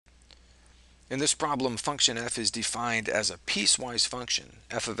In this problem, function f is defined as a piecewise function.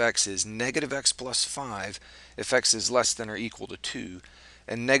 F of x is negative x plus 5 if x is less than or equal to 2,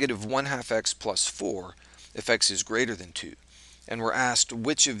 and negative 1/2 x plus 4 if x is greater than 2. And we're asked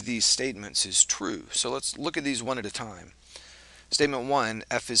which of these statements is true. So let's look at these one at a time. Statement 1,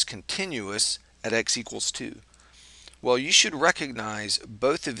 f is continuous at x equals 2. Well, you should recognize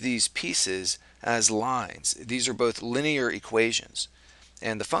both of these pieces as lines. These are both linear equations.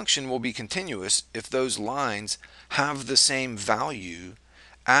 And the function will be continuous if those lines have the same value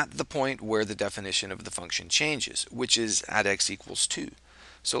at the point where the definition of the function changes, which is at x equals 2.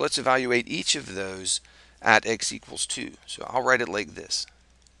 So let's evaluate each of those at x equals 2. So I'll write it like this.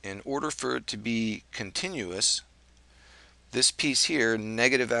 In order for it to be continuous, this piece here,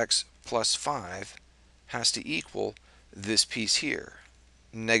 negative x plus 5, has to equal this piece here,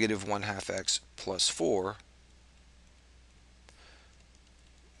 negative 1/2 x plus 4,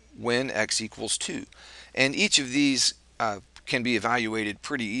 when x equals 2. And each of these can be evaluated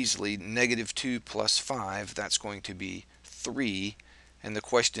pretty easily. Negative 2 plus 5, that's going to be 3. And the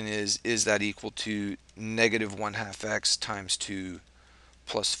question is that equal to negative 1/2 x times 2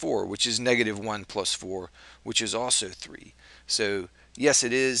 plus 4, which is negative 1 plus 4, which is also 3. So yes,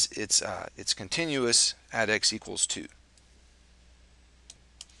 it is. It's continuous at x equals 2.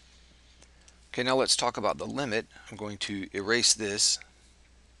 Okay, now let's talk about the limit. I'm going to erase this.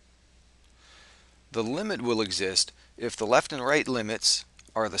 The limit will exist if the left and right limits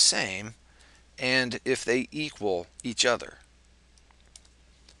are the same and if they equal each other.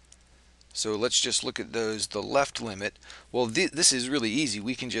 So let's just look at those. The left limit, well, this is really easy.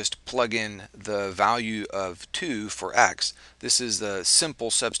 We can just plug in the value of 2 for x. This is the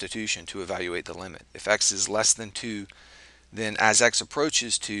simple substitution to evaluate the limit. If x is less than 2, then as x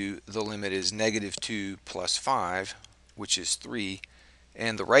approaches 2, the limit is negative 2 plus 5, which is 3.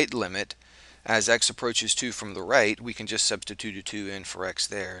 And the right limit, as x approaches 2 from the right, we can just substitute a 2 in for x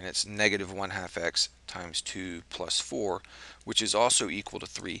there, and it's negative 1/2 x times 2 plus 4, which is also equal to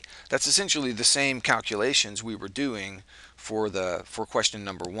 3. That's essentially the same calculations we were doing for question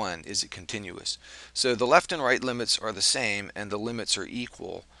number 1. Is it continuous? So the left and right limits are the same and the limits are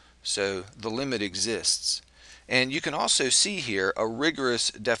equal, so the limit exists. And you can also see here a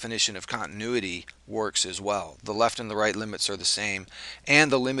rigorous definition of continuity works as well. The left and the right limits are the same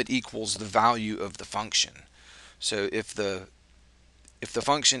and the limit equals the value of the function. So if the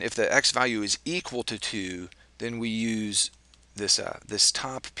x value is equal to 2, then we use this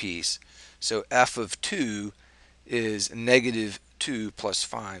top piece. So f of 2 is negative 2 plus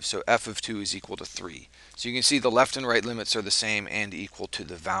 5, so f of 2 is equal to 3. So you can see the left and right limits are the same and equal to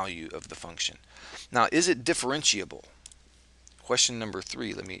the value of the function. Now, is it differentiable? Question number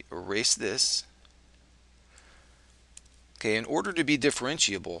 3. Let me erase this. Okay, in order to be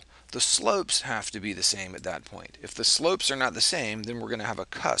differentiable, the slopes have to be the same at that point. If the slopes are not the same, then we're going to have a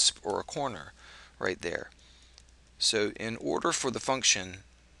cusp or a corner right there. So in order for the function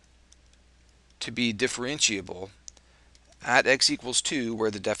to be differentiable at x equals 2,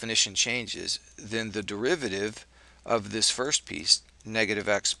 where the definition changes, then the derivative of this first piece, negative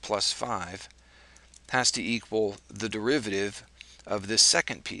x plus 5, has to equal the derivative of this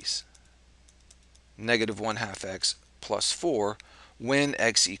second piece, negative 1/2 x plus 4, when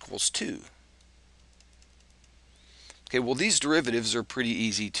x equals 2. Okay, well, these derivatives are pretty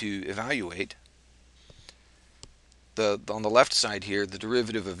easy to evaluate. On the left side here, the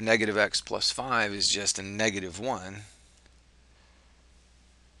derivative of negative x plus 5 is just a negative 1.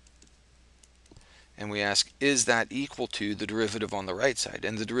 And we ask, is that equal to the derivative on the right side?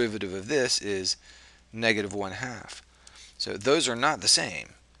 And the derivative of this is negative 1/2. So those are not the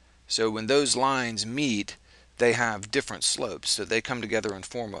same. So when those lines meet, they have different slopes. So they come together and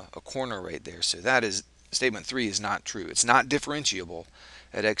form a corner right there. So that is, statement 3 is not true. It's not differentiable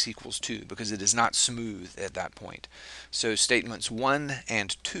at x equals 2 because it is not smooth at that point. So statements 1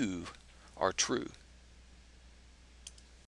 and 2 are true.